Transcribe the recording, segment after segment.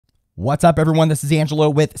What's up, everyone? This is Angelo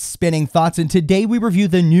with Spinning Thoughts, and today we review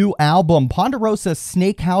the new album, Ponderosa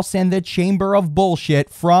Snake House and the Chamber of Bullshit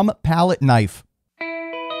from Palette Knife.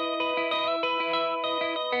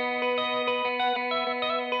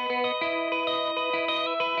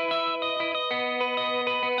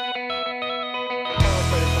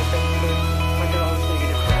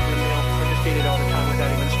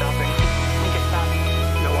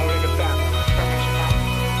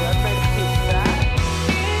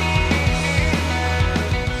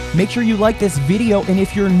 Make sure you like this video, and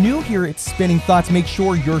if you're new here at Spinning Thoughts, make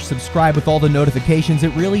sure you're subscribed with all the notifications.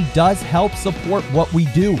 It really does help support what we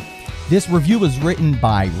do. This review was written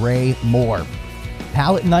by Ray Moore.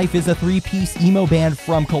 Palette Knife is a three-piece emo band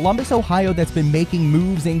from Columbus, Ohio that's been making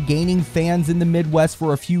moves and gaining fans in the Midwest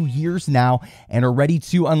for a few years now and are ready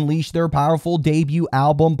to unleash their powerful debut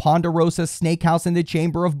album, Ponderosa Snake House and the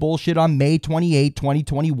Chamber of Bullshit, on May 28,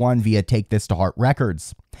 2021 via Take This to Heart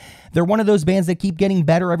Records. They're one of those bands that keep getting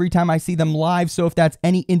better every time I see them live, so if that's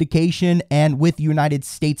any indication, and with the United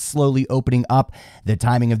States slowly opening up, the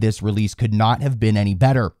timing of this release could not have been any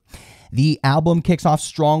better. The album kicks off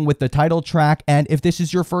strong with the title track, and if this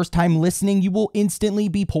is your first time listening, you will instantly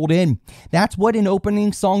be pulled in. That's what an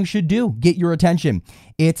opening song should do, get your attention.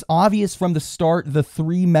 It's obvious from the start the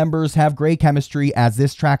three members have great chemistry as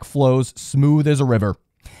this track flows smooth as a river.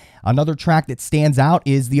 Another track that stands out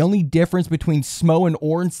is The Only Difference Between Smo and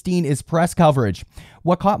Ornstein is Press Coverage.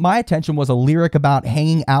 What caught my attention was a lyric about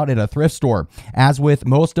hanging out at a thrift store. As with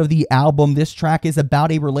most of the album, this track is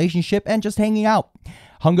about a relationship and just hanging out.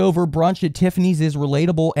 Hungover Brunch at Tiffany's is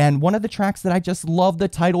relatable, and one of the tracks that I just love the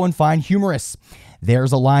title and find humorous.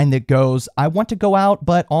 There's a line that goes, "I want to go out,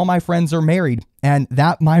 but all my friends are married," and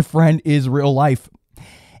that, my friend, is real life.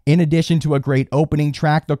 In addition to a great opening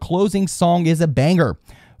track, the closing song is a banger.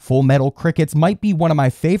 Full Metal Crickets might be one of my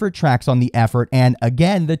favorite tracks on the effort, and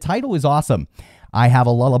again, the title is awesome. "I have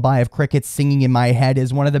a lullaby of crickets singing in my head"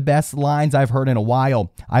 is one of the best lines I've heard in a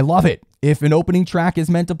while. I love it. If an opening track is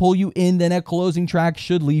meant to pull you in, then a closing track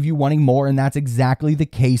should leave you wanting more, and that's exactly the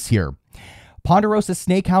case here. Ponderosa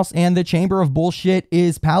Snake House and the Chamber of Bullshit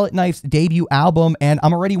is Palette Knife's debut album, and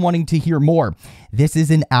I'm already wanting to hear more. This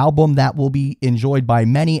is an album that will be enjoyed by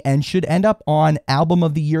many and should end up on Album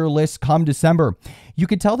of the Year lists come December. You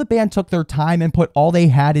can tell the band took their time and put all they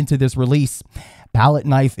had into this release. Palette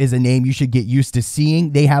Knife is a name you should get used to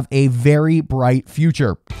seeing. They have a very bright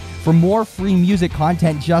future. For more free music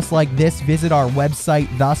content just like this, visit our website,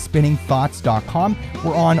 thespinningthoughts.com.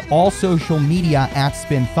 We're on all social media at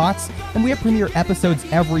Spin Thoughts, and we have premiere episodes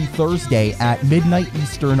every Thursday at midnight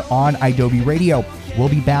Eastern on idobi Radio. We'll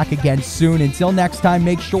be back again soon. Until next time,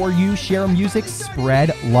 make sure you share music,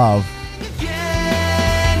 spread love.